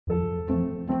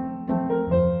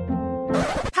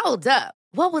Hold up.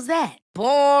 What was that?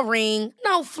 Boring.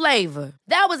 No flavor.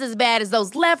 That was as bad as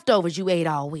those leftovers you ate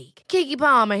all week. Keke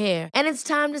Palmer here, and it's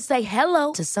time to say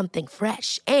hello to something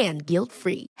fresh and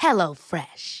guilt-free. Hello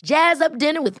Fresh. Jazz up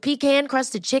dinner with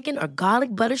pecan-crusted chicken or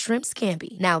garlic butter shrimp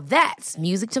scampi. Now that's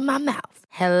music to my mouth.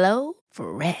 Hello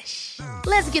Fresh.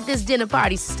 Let's get this dinner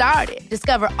party started.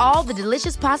 Discover all the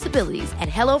delicious possibilities at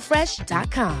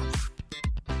hellofresh.com.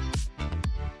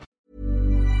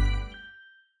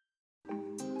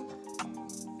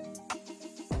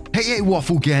 Hey,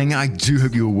 Waffle Gang, I do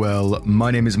hope you're well. My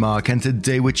name is Mark, and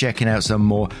today we're checking out some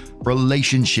more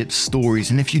relationship stories.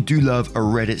 And if you do love a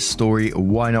Reddit story,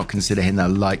 why not consider hitting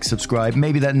that like, subscribe,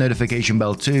 maybe that notification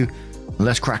bell too.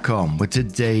 Let's crack on with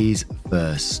today's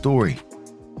first story.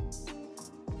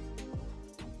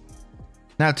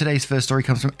 Now, today's first story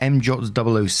comes from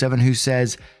MJots007, who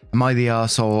says, "Am I the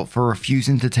arsehole for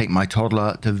refusing to take my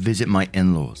toddler to visit my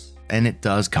in-laws?" And it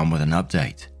does come with an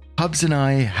update. Hubs and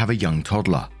I have a young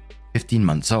toddler, 15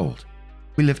 months old.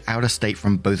 We live out of state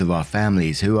from both of our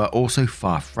families, who are also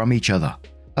far from each other,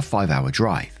 a 5-hour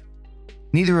drive.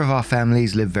 Neither of our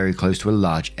families live very close to a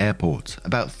large airport,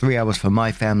 about 3 hours for my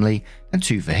family and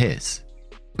 2 for his.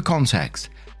 For context,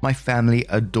 my family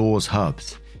adores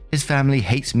Hubs. His family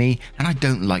hates me, and I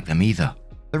don't like them either.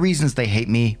 The reasons they hate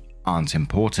me aren't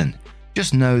important.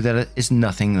 Just know that it is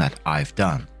nothing that I've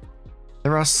done.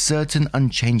 There are certain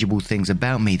unchangeable things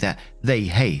about me that they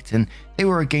hate, and they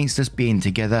were against us being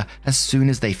together as soon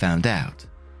as they found out.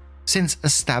 Since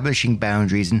establishing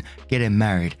boundaries and getting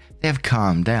married, they have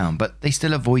calmed down, but they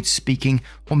still avoid speaking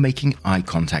or making eye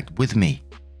contact with me.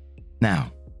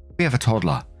 Now, we have a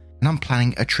toddler, and I'm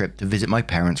planning a trip to visit my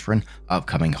parents for an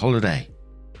upcoming holiday.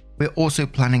 We're also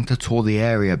planning to tour the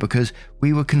area because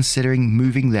we were considering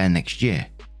moving there next year.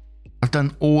 I've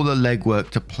done all the legwork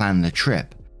to plan the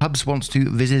trip. Hubs wants to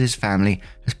visit his family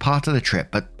as part of the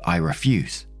trip, but I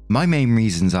refuse. My main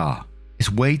reasons are,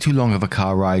 it's way too long of a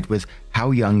car ride with how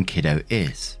young kiddo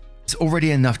is. It's already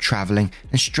enough traveling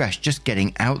and stress just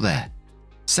getting out there.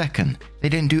 Second, they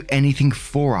didn't do anything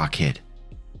for our kid.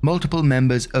 Multiple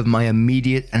members of my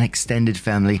immediate and extended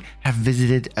family have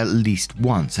visited at least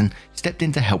once and stepped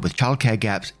in to help with childcare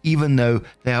gaps, even though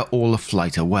they are all a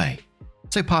flight away.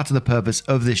 So part of the purpose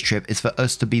of this trip is for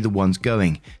us to be the ones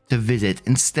going to visit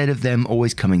instead of them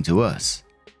always coming to us.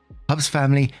 Hub's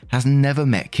family has never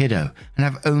met kiddo and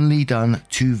have only done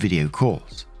 2 video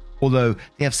calls, although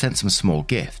they have sent some small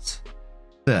gifts.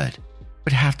 Third,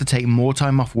 we'd have to take more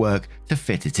time off work to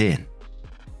fit it in.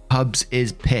 Hubs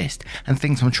is pissed and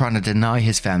thinks I'm trying to deny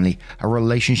his family a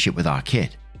relationship with our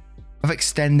kid. I've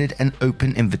extended an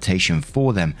open invitation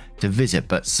for them to visit,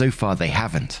 but so far they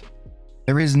haven't.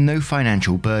 There is no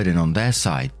financial burden on their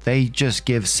side, they just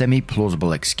give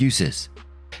semi-plausible excuses.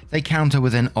 They counter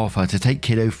with an offer to take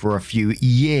kiddo for a few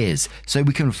years so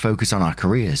we can focus on our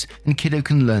careers and kiddo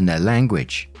can learn their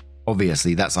language.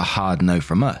 Obviously, that's a hard no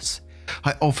from us.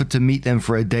 I offered to meet them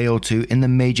for a day or 2 in the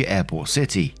major airport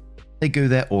city. They go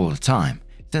there all the time,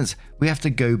 since we have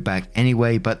to go back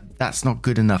anyway, but that's not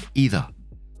good enough either.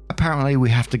 Apparently,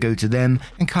 we have to go to them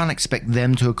and can't expect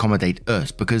them to accommodate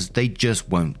us because they just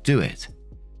won't do it.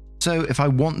 So if I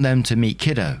want them to meet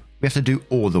kiddo, we have to do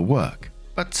all the work.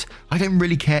 But I don't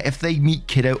really care if they meet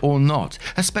kiddo or not,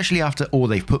 especially after all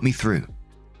they've put me through.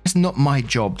 It's not my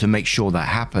job to make sure that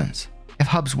happens. If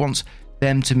Hubs wants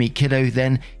them to meet kiddo,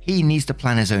 then he needs to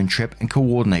plan his own trip and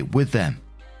coordinate with them,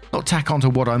 not tack onto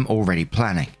what I'm already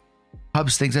planning.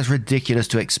 Hubs thinks it's ridiculous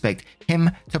to expect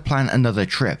him to plan another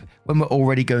trip when we're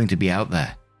already going to be out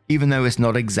there, even though it's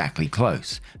not exactly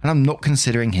close, and I'm not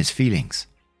considering his feelings.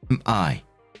 Am I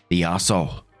the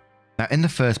arsehole? Now, in the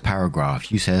first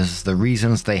paragraph, you says the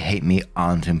reasons they hate me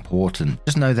aren't important.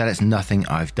 Just know that it's nothing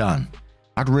I've done.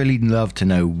 I'd really love to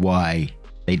know why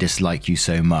they dislike you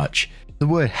so much. The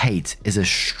word hate is a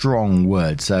strong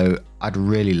word, so I'd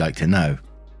really like to know.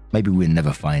 Maybe we'll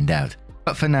never find out.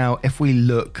 But for now, if we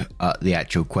look at the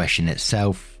actual question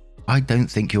itself, I don't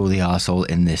think you're the arsehole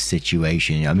in this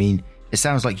situation. I mean, it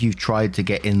sounds like you've tried to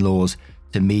get in-laws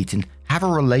to meet and have a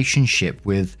relationship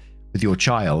with your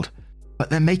child, but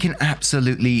they're making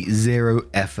absolutely zero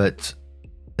effort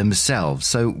themselves.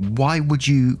 So why would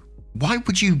you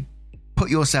put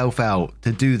yourself out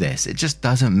to do this? It just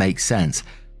doesn't make sense.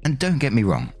 And don't get me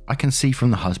wrong, I can see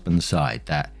from the husband's side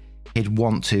that he'd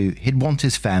want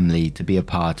his family to be a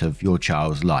part of your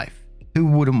child's life. Who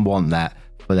wouldn't want that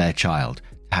for their child,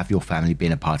 to have your family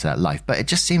being a part of that life? But it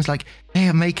just seems like they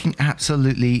are making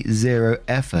absolutely zero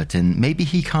effort, and maybe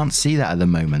he can't see that at the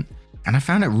moment. And I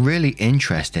found it really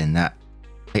interesting that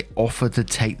they offered to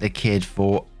take the kid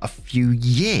for a few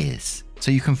years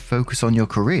so you can focus on your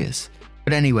careers.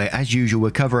 But anyway, as usual,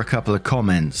 we'll cover a couple of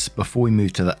comments before we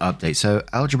move to the update. So,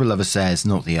 Algebra Lover says,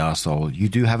 not the arsehole, you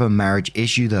do have a marriage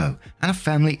issue though, and a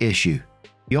family issue.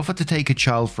 The offer to take a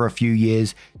child for a few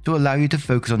years to allow you to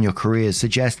focus on your careers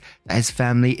suggests that his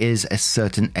family is a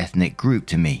certain ethnic group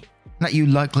to me, and that you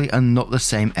likely are not the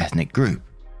same ethnic group.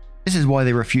 This is why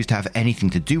they refuse to have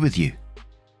anything to do with you.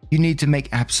 You need to make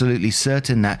absolutely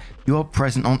certain that you are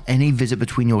present on any visit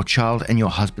between your child and your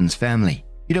husband's family.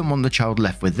 You don't want the child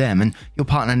left with them, and your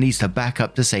partner needs to back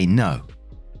up to say no.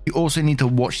 You also need to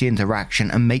watch the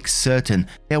interaction and make certain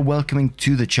they are welcoming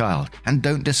to the child and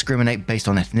don't discriminate based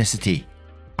on ethnicity.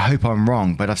 I hope I'm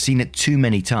wrong, but I've seen it too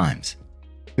many times.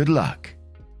 Good luck.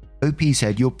 OP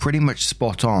said you're pretty much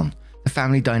spot on, the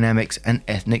family dynamics and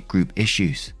ethnic group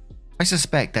issues. I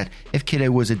suspect that if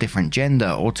Kiddo was a different gender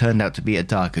or turned out to be a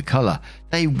darker color,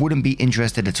 they wouldn't be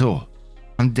interested at all.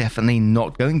 I'm definitely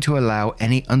not going to allow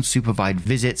any unsupervised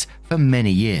visits for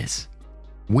many years.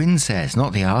 Win says,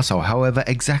 not the arsehole, however,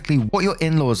 exactly what your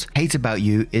in-laws hate about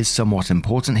you is somewhat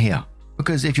important here.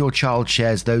 Because if your child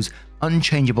shares those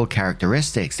unchangeable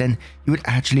characteristics, then you would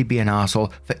actually be an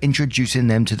arsehole for introducing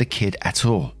them to the kid at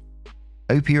all.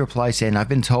 OP replies saying, I've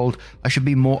been told I should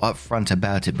be more upfront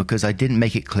about it because I didn't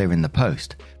make it clear in the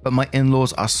post, but my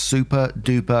in-laws are super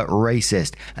duper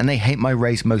racist and they hate my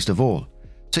race most of all.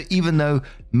 So even though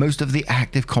most of the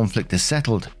active conflict is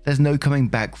settled, there's no coming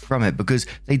back from it because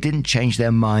they didn't change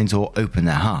their minds or open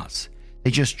their hearts.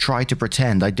 They just try to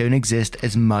pretend I don't exist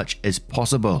as much as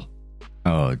possible.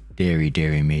 Oh,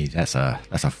 dearie me, that's a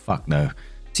fuck no.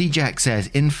 C-Jack says,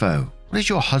 info, what is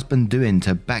your husband doing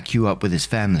to back you up with his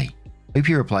family? OP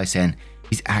replies saying,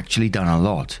 he's actually done a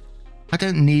lot. I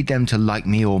don't need them to like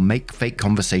me or make fake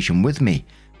conversation with me,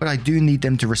 but I do need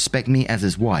them to respect me as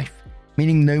his wife.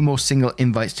 Meaning no more single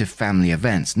invites to family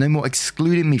events, no more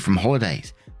excluding me from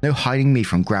holidays, no hiding me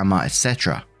from grandma,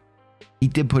 etc. He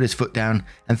did put his foot down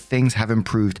and things have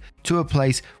improved to a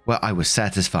place where I was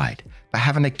satisfied, but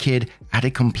having a kid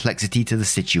added complexity to the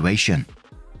situation.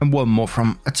 And one more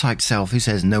from a typed self who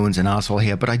says no one's an arsehole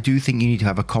here, but I do think you need to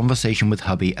have a conversation with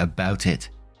hubby about it.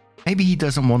 Maybe he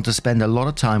doesn't want to spend a lot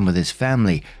of time with his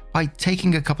family. By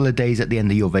taking a couple of days at the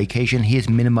end of your vacation, he is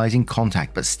minimizing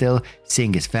contact but still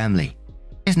seeing his family.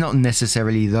 It's not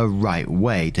necessarily the right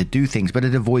way to do things, but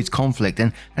it avoids conflict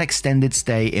and an extended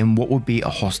stay in what would be a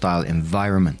hostile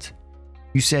environment.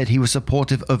 You said he was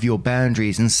supportive of your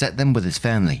boundaries and set them with his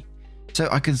family. So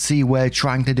I could see where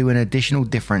trying to do an additional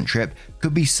different trip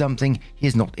could be something he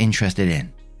is not interested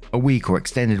in. A week or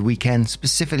extended weekend,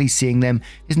 specifically seeing them,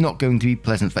 is not going to be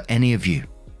pleasant for any of you.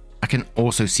 I can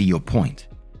also see your point.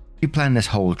 You planned this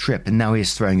whole trip and now he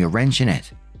is throwing a wrench in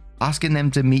it. Asking them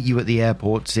to meet you at the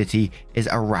airport city is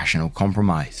a rational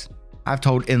compromise. I've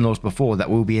told in-laws before that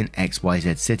we'll be in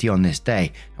XYZ city on this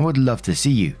day and would love to see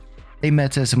you. They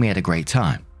met us and we had a great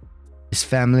time. His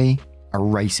family are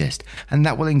racist, and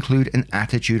that will include an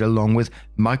attitude along with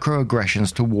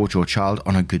microaggressions towards your child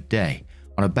on a good day.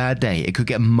 On a bad day, it could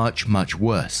get much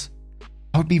worse.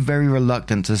 I would be very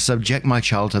reluctant to subject my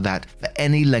child to that for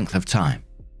any length of time.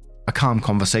 A calm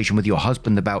conversation with your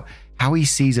husband about how he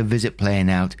sees a visit playing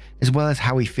out, as well as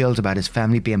how he feels about his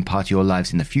family being part of your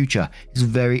lives in the future, is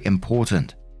very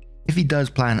important. If he does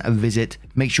plan a visit,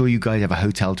 make sure you guys have a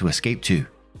hotel to escape to,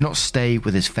 not stay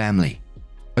with his family.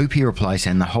 OP replies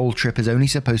saying the whole trip is only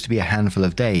supposed to be a handful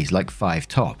of days, like 5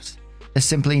 tops. There's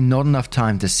simply not enough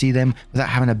time to see them without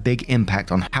having a big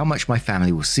impact on how much my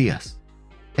family will see us.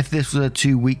 If this was a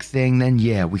 2-week thing, then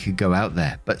yeah, we could go out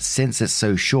there, but since it's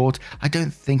so short, I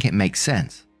don't think it makes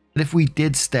sense. But if we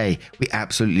did stay, we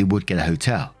absolutely would get a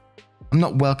hotel. I'm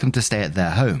not welcome to stay at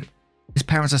their home. His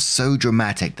parents are so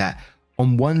dramatic that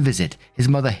on one visit, his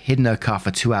mother hid in her car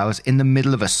for 2 hours in the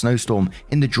middle of a snowstorm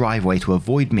in the driveway to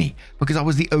avoid me because I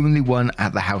was the only one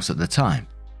at the house at the time.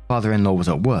 Father-in-law was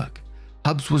at work.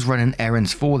 Hubs was running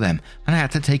errands for them and I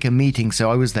had to take a meeting,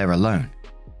 so I was there alone.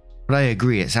 But I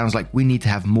agree, it sounds like we need to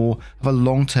have more of a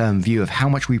long-term view of how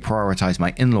much we prioritize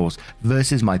my in-laws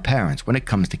versus my parents when it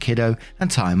comes to kiddo and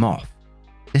time off.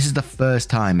 This is the first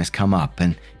time it's come up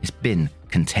and it's been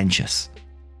contentious.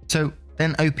 So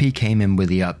then OP came in with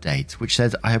the update, which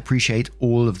says, I appreciate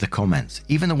all of the comments,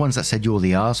 even the ones that said you're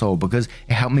the arsehole, because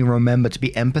it helped me remember to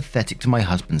be empathetic to my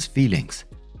husband's feelings.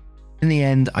 In the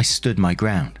end, I stood my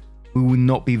ground. We will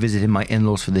not be visiting my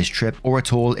in-laws for this trip or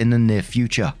at all in the near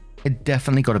future. It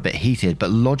definitely got a bit heated,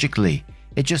 but logically,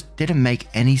 it just didn't make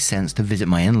any sense to visit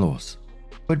my in-laws.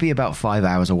 Would be about 5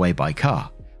 hours away by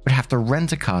car. Would have to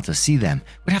rent a car to see them.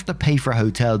 Would have to pay for a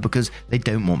hotel because they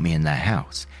don't want me in their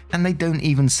house. And they don't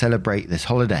even celebrate this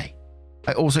holiday.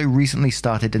 I also recently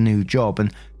started a new job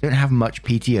and don't have much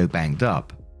PTO banked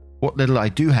up. What little I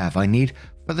do have, I need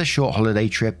for the short holiday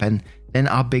trip and then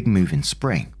our big move in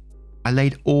spring. I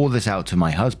laid all this out to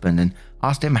my husband and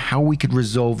asked him how we could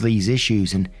resolve these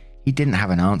issues, and he didn't have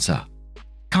an answer.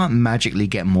 Can't magically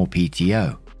get more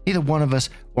PTO. Neither one of us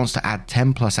wants to add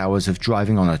 10 plus hours of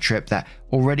driving on a trip that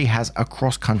already has a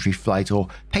cross-country flight or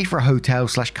pay for a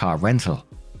hotel/car rental.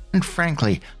 And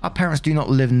frankly, our parents do not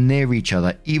live near each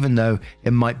other even though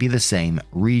it might be the same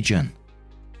region.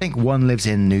 I think one lives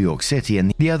in New York City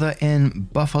and the other in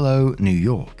Buffalo, New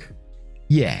York.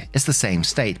 Yeah, it's the same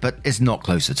state, but it's not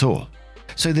close at all.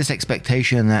 So this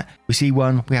expectation that we see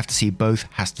one, we have to see both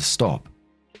has to stop.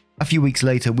 A few weeks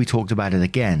later, we talked about it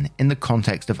again in the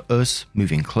context of us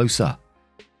moving closer.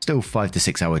 Still 5 to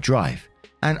 6 hour drive.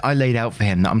 And I laid out for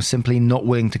him that I'm simply not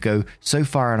willing to go so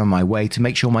far out of my way to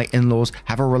make sure my in-laws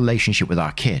have a relationship with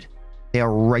our kid. They are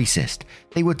racist.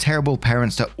 They were terrible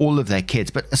parents to all of their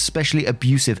kids, but especially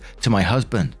abusive to my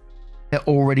husband. They're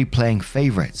already playing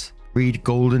favorites. Read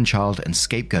Golden Child and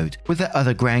Scapegoat with their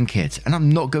other grandkids, and I'm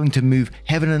not going to move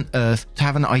heaven and earth to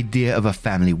have an idea of a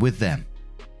family with them.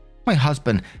 My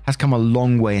husband has come a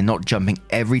long way in not jumping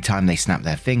every time they snap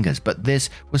their fingers, but this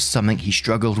was something he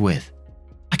struggled with.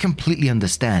 I completely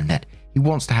understand that he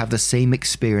wants to have the same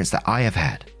experience that I have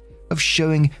had, of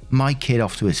showing my kid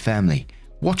off to his family,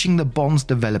 watching the bonds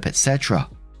develop, etc.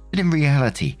 But in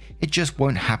reality, it just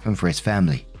won't happen for his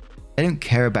family. They don't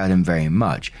care about him very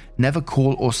much, never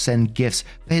call or send gifts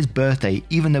for his birthday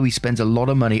even though he spends a lot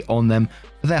of money on them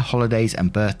for their holidays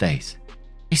and birthdays.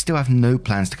 They still have no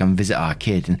plans to come visit our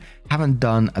kid and haven't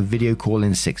done a video call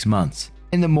in 6 months.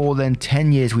 In the more than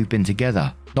 10 years we've been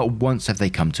together, not once have they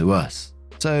come to us.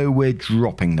 So we're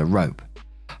dropping the rope.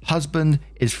 Husband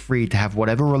is free to have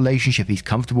whatever relationship he's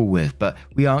comfortable with, but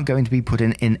we aren't going to be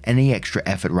putting in any extra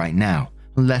effort right now,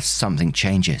 unless something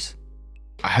changes.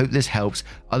 I hope this helps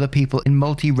other people in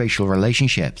multiracial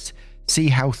relationships see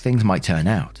how things might turn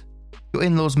out. Your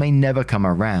in-laws may never come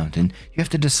around, and you have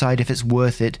to decide if it's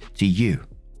worth it to you.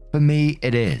 For me,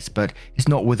 it is, but it's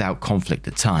not without conflict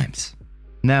at times.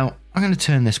 Now, I'm going to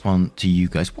turn this one to you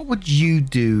guys. What would you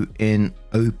do in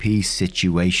OP's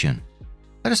situation?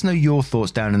 Let us know your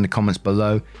thoughts down in the comments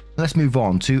below. Let's move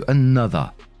on to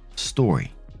another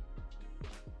story.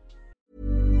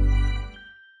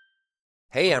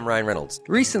 Hey, I'm Ryan Reynolds.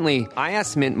 Recently, I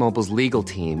asked Mint Mobile's legal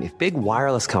team if big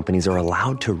wireless companies are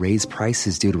allowed to raise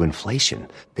prices due to inflation.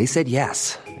 They said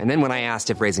yes. And then when I asked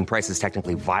if raising prices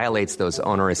technically violates those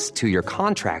onerous 2-year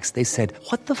contracts, they said,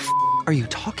 "What the f*** are you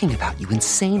talking about, you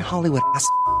insane Hollywood ass?"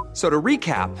 So to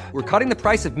recap, we're cutting the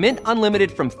price of Mint Unlimited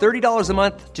from $30 a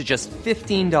month to just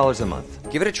 $15 a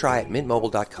month. Give it a try at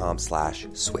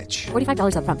mintmobile.com/switch.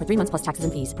 $45 up front for 3 months plus taxes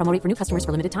and fees. Promo rate for new customers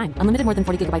for limited time. Unlimited more than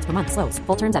 40 gigabytes per month. Slows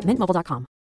full terms at mintmobile.com.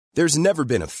 There's never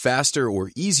been a faster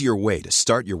or easier way to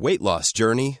start your weight loss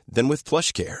journey than with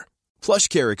PlushCare.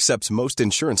 PlushCare accepts most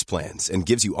insurance plans and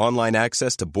gives you online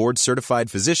access to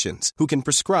board-certified physicians who can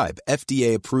prescribe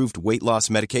FDA-approved weight loss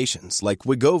medications like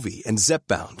Wegovy and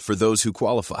Zepbound for those who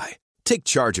qualify. Take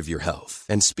charge of your health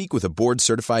and speak with a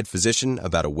board-certified physician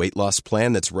about a weight loss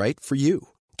plan that's right for you.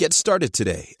 Get started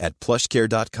today at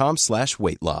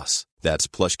plushcare.com/weight loss. That's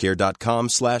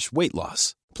plushcare.com/weight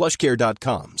loss.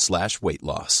 plushcare.com/weight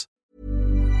loss.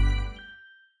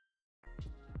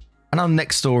 And our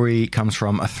next story comes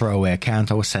from a throwaway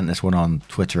account. I was sent this one on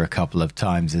Twitter a couple of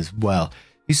times as well.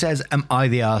 Who says, "Am I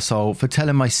the arsehole for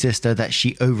telling my sister that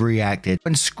she overreacted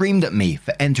and screamed at me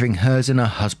for entering hers and her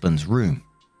husband's room?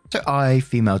 So I,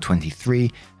 female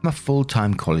 23, am a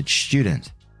full-time college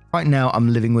student. Right now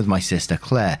I'm living with my sister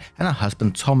Claire and her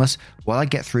husband Thomas while I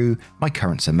get through my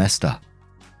current semester.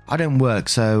 I don't work,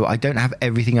 so I don't have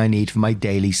everything I need for my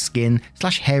daily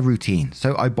skin/hair routine,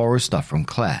 so I borrow stuff from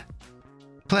Claire.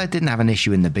 Claire didn't have an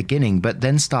issue in the beginning, but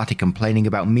then started complaining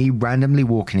about me randomly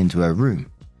walking into her room.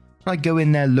 I go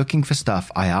in there looking for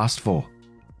stuff I asked for.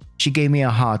 She gave me a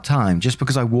hard time just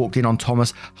because I walked in on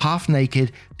Thomas half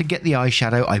naked to get the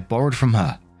eyeshadow I borrowed from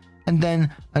her. And then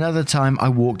another time I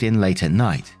walked in late at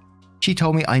night. She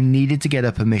told me I needed to get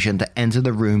her permission to enter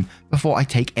the room before I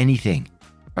take anything.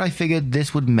 But I figured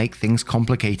this would make things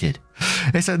complicated.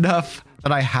 It's enough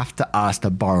that I have to ask to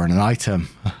borrow an item.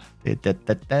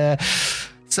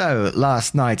 So,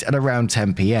 last night at around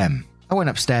 10 p.m, I went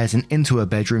upstairs and into her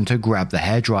bedroom to grab the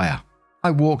hairdryer.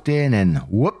 I walked in and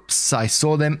whoops, I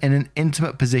saw them in an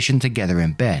intimate position together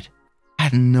in bed. I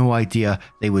had no idea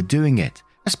they were doing it,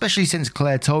 especially since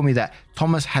Claire told me that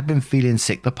Thomas had been feeling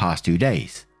sick the past 2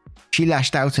 days. She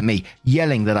lashed out at me,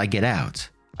 yelling that I get out.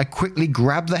 I quickly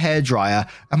grabbed the hairdryer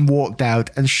and walked out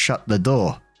and shut the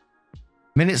door.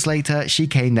 Minutes later, she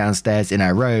came downstairs in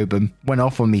her robe and went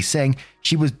off on me, saying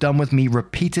she was done with me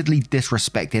repeatedly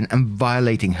disrespecting and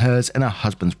violating hers and her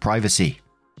husband's privacy.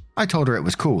 I told her it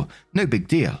was cool, no big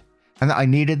deal, and that I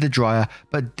needed the dryer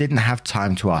but didn't have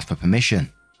time to ask for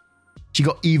permission. She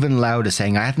got even louder,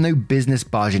 saying I had no business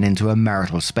barging into her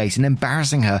marital space and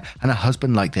embarrassing her and her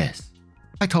husband like this.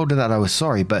 I told her that I was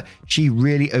sorry, but she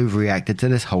really overreacted to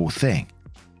this whole thing.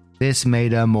 This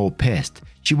made her more pissed.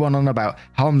 She went on about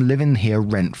how I'm living here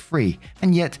rent-free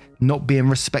and yet not being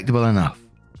respectable enough.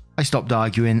 I stopped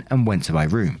arguing and went to my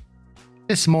room.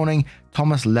 This morning,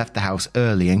 Thomas left the house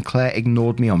early and Claire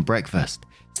ignored me on breakfast,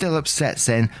 still upset,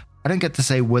 saying I don't get to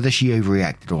say whether she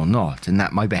overreacted or not and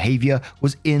that my behavior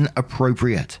was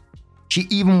inappropriate. She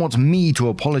even wants me to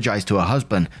apologize to her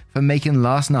husband for making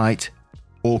last night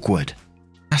awkward.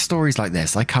 Now, stories like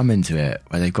this, I come into it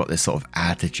where they've got this sort of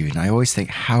attitude and I always think,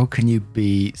 how can you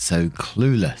be so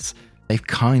clueless? They've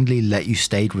kindly let you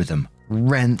stay with them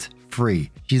rent-free.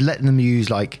 She's letting them use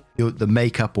like the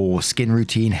makeup or skin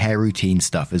routine, hair routine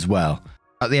stuff as well.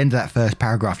 At the end of that first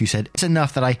paragraph, you said, it's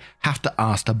enough that I have to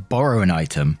ask to borrow an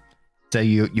item. So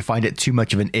you find it too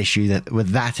much of an issue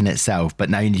with that in itself, but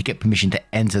now you need to get permission to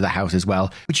enter the house as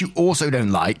well, which you also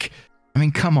don't like. I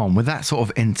mean, come on, with that sort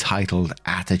of entitled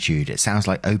attitude, it sounds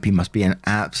like Opie must be an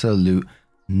absolute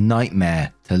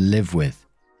nightmare to live with.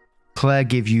 Claire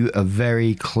gave you a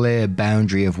very clear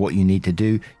boundary of what you need to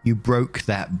do. You broke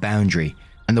that boundary.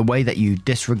 And the way that you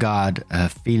disregard her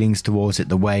feelings towards it,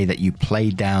 the way that you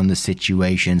play down the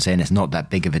situation, saying it's not that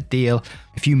big of a deal.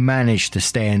 If you manage to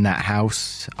stay in that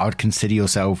house, I would consider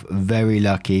yourself very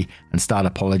lucky and start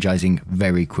apologizing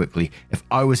very quickly. If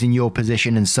I was in your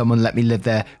position and someone let me live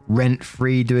there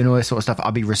rent-free, doing all this sort of stuff,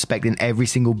 I'd be respecting every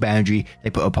single boundary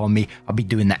they put upon me. I'd be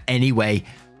doing that anyway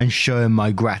and showing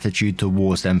my gratitude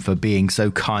towards them for being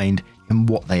so kind in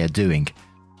what they are doing,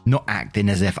 not acting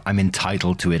as if I'm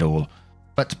entitled to it all.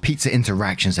 But Pizza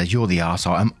Interaction says, you're the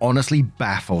arsehole. I'm honestly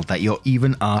baffled that you're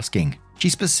even asking. She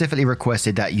specifically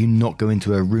requested that you not go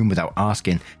into her room without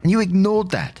asking, and you ignored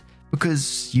that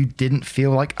because you didn't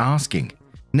feel like asking.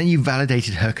 And then you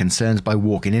validated her concerns by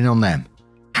walking in on them.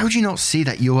 How do you not see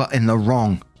that you are in the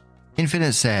wrong?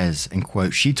 Infinite says, in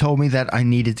quote, she told me that I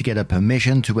needed to get her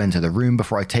permission to enter the room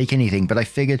before I take anything, but I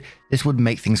figured this would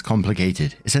make things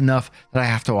complicated. It's enough that I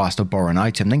have to ask to borrow an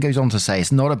item. Then goes on to say,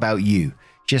 it's not about you.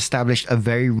 She established a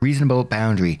very reasonable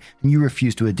boundary and you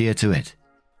refuse to adhere to it.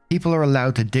 People are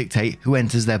allowed to dictate who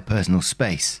enters their personal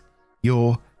space.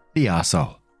 You're the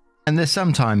arsehole. And there's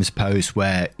sometimes posts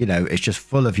where, it's just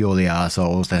full of you're the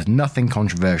arseholes. There's nothing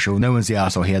controversial. No one's the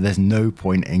arsehole here. There's no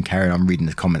point in carrying on reading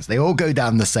the comments. They all go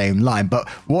down the same line. But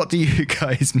what do you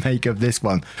guys make of this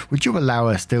one? Would you allow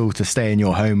her still to stay in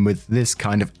your home with this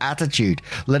kind of attitude?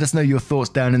 Let us know your thoughts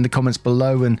down in the comments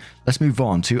below and let's move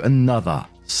on to another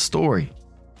story.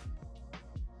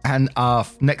 And our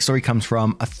next story comes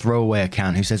from a throwaway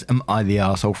account who says, am I the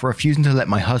arsehole for refusing to let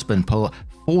my husband pull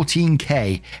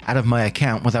 $14,000 out of my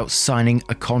account without signing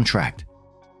a contract?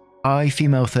 I,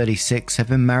 female 36, have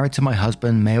been married to my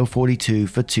husband, male 42,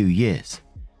 for 2 years.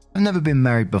 I've never been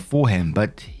married before him,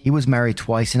 but he was married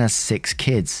twice and has 6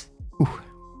 kids.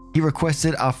 He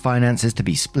requested our finances to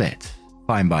be split.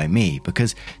 Fine by me,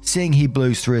 because seeing he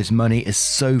blows through his money is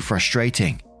so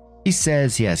frustrating. He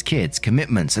says he has kids,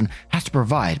 commitments, and has to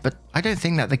provide, but I don't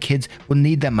think that the kids will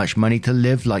need that much money to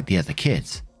live like the other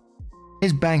kids.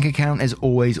 His bank account is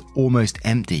always almost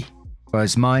empty,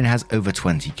 whereas mine has over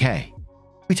 $20,000.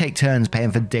 We take turns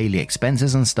paying for daily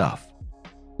expenses and stuff.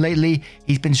 Lately,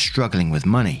 he's been struggling with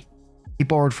money. He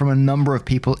borrowed from a number of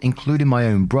people, including my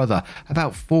own brother,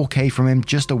 about $4,000 from him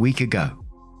just a week ago.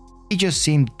 He just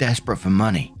seemed desperate for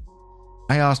money.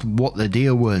 I asked what the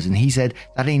deal was and he said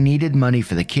that he needed money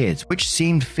for the kids, which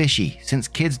seemed fishy since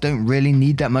kids don't really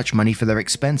need that much money for their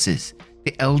expenses.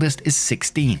 The eldest is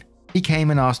 16. He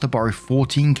came and asked to borrow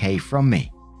 $14,000 from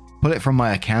me, pull it from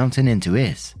my account and into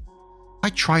his.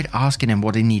 I tried asking him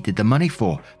what he needed the money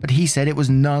for, but he said it was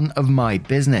none of my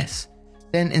business,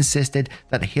 then insisted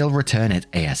that he'll return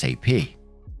it ASAP.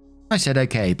 I said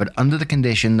okay, but under the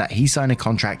condition that he sign a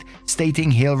contract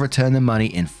stating he'll return the money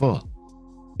in full.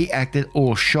 He acted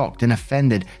all shocked and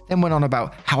offended, then went on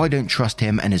about how I don't trust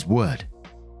him and his word.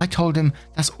 I told him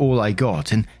that's all I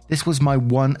got and this was my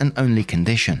one and only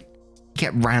condition. He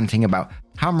kept ranting about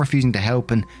how I'm refusing to help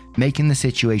and making the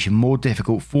situation more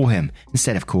difficult for him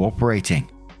instead of cooperating.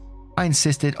 I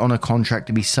insisted on a contract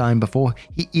to be signed before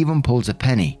he even pulls a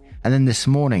penny, and then this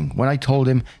morning, when I told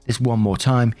him this one more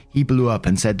time, he blew up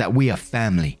and said that we are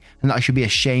family and that I should be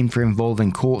ashamed for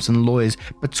involving courts and lawyers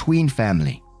between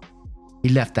family. He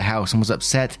left the house and was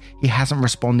upset he hasn't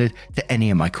responded to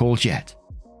any of my calls yet.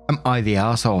 Am I the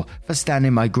arsehole for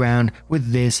standing my ground with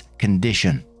this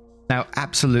condition? Now,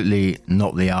 absolutely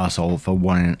not the arsehole for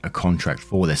wanting a contract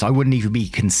for this. I wouldn't even be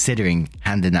considering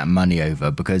handing that money over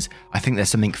because I think there's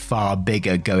something far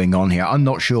bigger going on here. I'm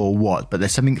not sure what, but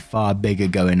there's something far bigger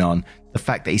going on. The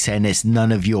fact that he's saying it's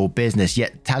none of your business,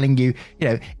 yet telling you,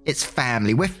 it's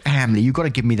family. We're family. You've got to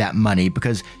give me that money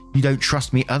because you don't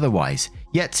trust me otherwise.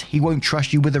 Yet he won't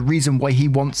trust you with a reason why he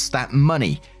wants that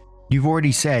money. You've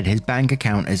already said his bank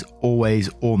account is always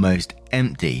almost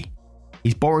empty.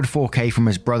 He's borrowed 4k from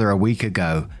his brother a week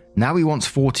ago. Now he wants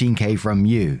 14k from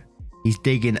you. He's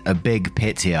digging a big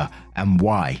pit here. And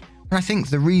why? And I think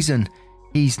the reason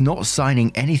he's not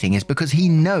signing anything is because he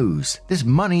knows this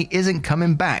money isn't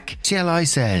coming back. CLI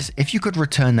says if you could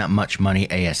return that much money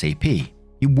ASAP,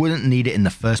 you wouldn't need it in the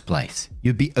first place.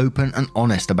 You'd be open and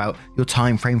honest about your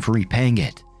time frame for repaying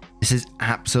it. This is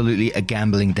absolutely a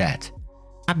gambling debt.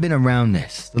 I've been around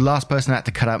this. The last person I had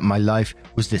to cut out in my life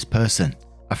was this person.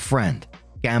 A friend.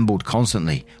 Gambled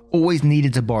constantly, always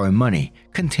needed to borrow money,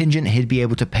 contingent he'd be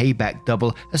able to pay back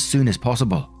double as soon as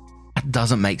possible. That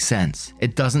doesn't make sense.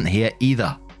 It doesn't here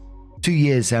either. 2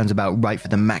 years sounds about right for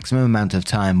the maximum amount of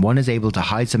time one is able to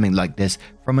hide something like this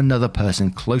from another person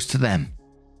close to them.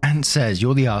 Ant says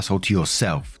you're the arsehole to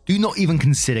yourself. Do not even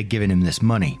consider giving him this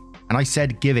money. And I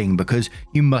said giving because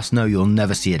you must know you'll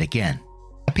never see it again.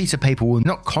 A piece of paper will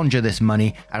not conjure this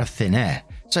money out of thin air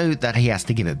so that he has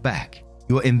to give it back.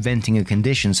 You're inventing a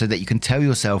condition so that you can tell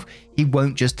yourself he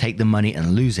won't just take the money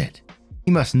and lose it.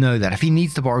 He must know that if he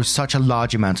needs to borrow such a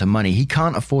large amount of money, he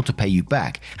can't afford to pay you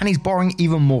back, and he's borrowing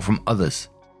even more from others.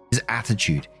 His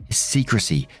attitude, his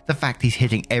secrecy, the fact he's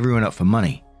hitting everyone up for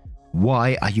money.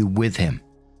 Why are you with him?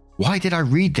 Why did I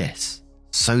read this?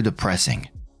 So depressing.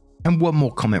 And one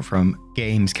more comment from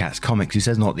Games Cats Comics, who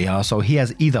says not the arsehole. He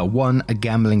has either 1, a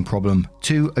gambling problem,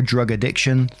 2, a drug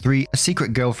addiction, 3, a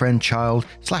secret girlfriend, child,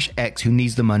 /ex who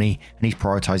needs the money and he's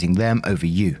prioritizing them over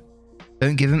you.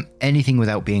 Don't give him anything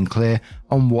without being clear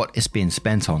on what it's being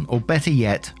spent on, or better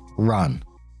yet, run.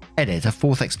 Edit, a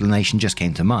fourth explanation just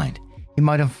came to mind. He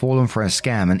might have fallen for a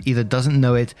scam and either doesn't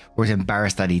know it or is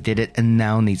embarrassed that he did it and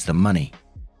now needs the money.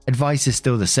 Advice is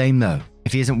still the same though,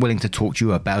 if he isn't willing to talk to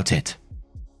you about it.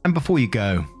 And before you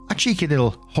go, a cheeky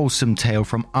little wholesome tale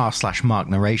from r/Mark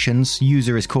Narrations.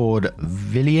 User is called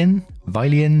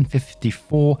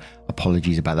Vilian54.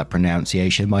 Apologies about that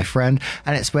pronunciation, my friend.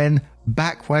 And it's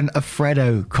back when a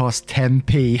Freddo cost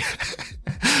 10p.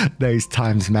 Those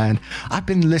times, man. I've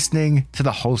been listening to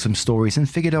the wholesome stories and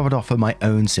figured I would offer my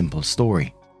own simple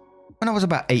story. When I was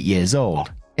about 8 years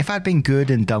old, if I'd been good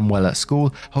and done well at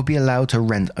school, I would be allowed to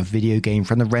rent a video game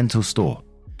from the rental store.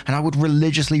 And I would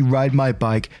religiously ride my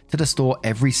bike to the store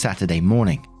every Saturday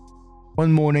morning.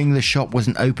 One morning, the shop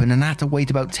wasn't open and I had to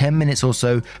wait about 10 minutes or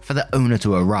so for the owner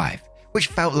to arrive, which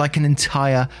felt like an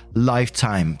entire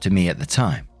lifetime to me at the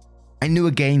time. I knew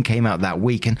a game came out that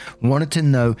week and wanted to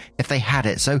know if they had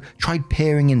it, so tried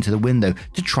peering into the window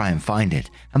to try and find it,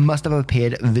 and must have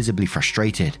appeared visibly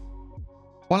frustrated.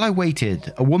 While I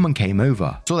waited, a woman came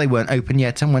over, saw they weren't open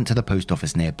yet and went to the post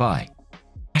office nearby.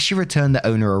 As she returned, the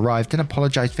owner arrived and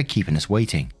apologized for keeping us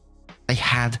waiting. They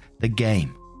had the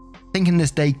game. Thinking this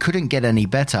day couldn't get any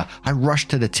better, I rushed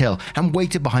to the till and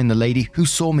waited behind the lady who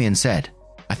saw me and said,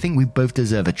 "I think we both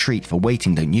deserve a treat for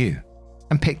waiting, don't you?"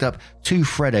 And picked up 2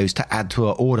 Freddos to add to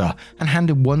her order and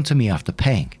handed one to me after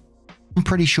paying. I'm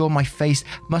pretty sure my face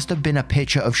must have been a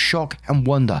picture of shock and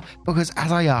wonder because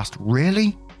as I asked,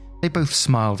 "Really?" they both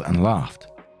smiled and laughed.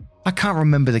 I can't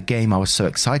remember the game I was so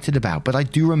excited about, but I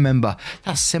do remember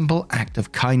that simple act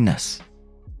of kindness.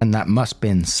 And that must have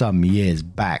been some years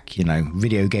back,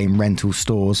 video game rental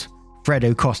stores.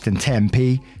 Freddo costing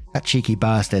 10p, that cheeky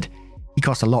bastard. He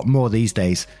costs a lot more these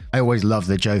days. I always love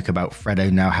the joke about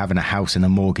Freddo now having a house and a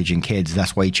mortgage and kids,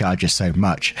 that's why he charges so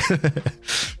much.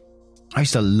 I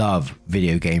used to love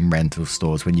video game rental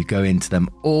stores when you go into them,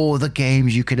 all the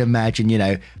games you could imagine,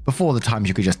 before the times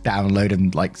you could just download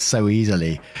them like so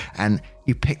easily. And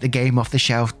you pick the game off the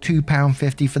shelf,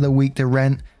 £2.50 for the week to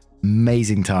rent.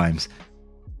 Amazing times.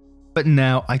 But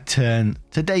now I turn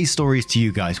today's stories to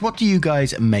you guys. What do you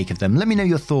guys make of them? Let me know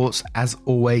your thoughts as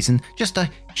always. And just a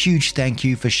huge thank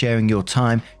you for sharing your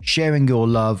time, sharing your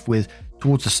love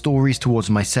towards the stories, towards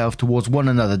myself, towards one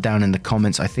another down in the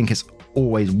comments. I think it's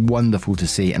always wonderful to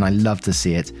see and I love to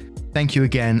see it. Thank you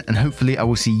again, and hopefully I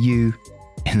will see you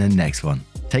in the next one.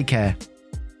 Take care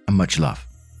and much love.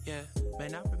 Yeah,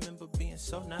 man, I remember being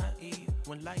so naive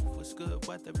when life was good,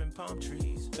 weather and palm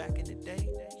trees. Back in the day,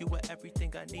 you were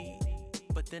everything I need.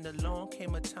 But then along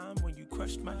came a time when you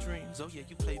crushed my dreams. Oh yeah,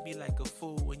 you played me like a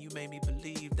fool when you made me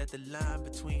believe that the line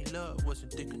between love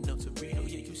wasn't thick enough to read. Oh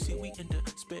yeah, you see we in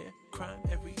despair, crime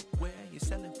everywhere. You're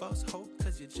selling false hope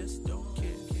cause you just don't care.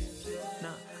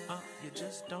 Nah, you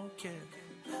just don't care.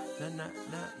 Nah,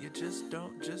 you just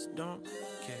don't care.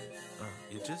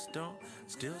 You just don't.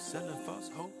 Still selling false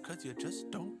hope cause you just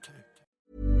don't care.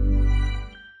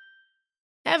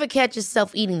 Ever catch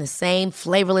yourself eating the same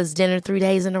flavorless dinner 3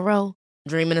 days in a row?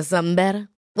 Dreaming of something better?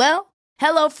 Well,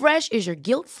 HelloFresh is your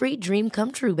guilt-free dream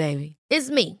come true, baby. It's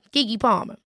me, Keke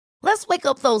Palmer. Let's wake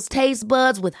up those taste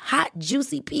buds with hot,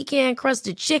 juicy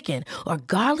pecan-crusted chicken or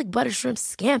garlic butter shrimp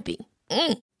scampi.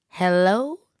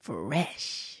 Hello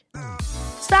Fresh.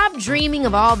 Stop dreaming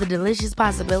of all the delicious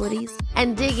possibilities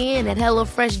and dig in at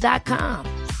HelloFresh.com.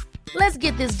 Let's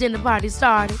get this dinner party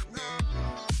started.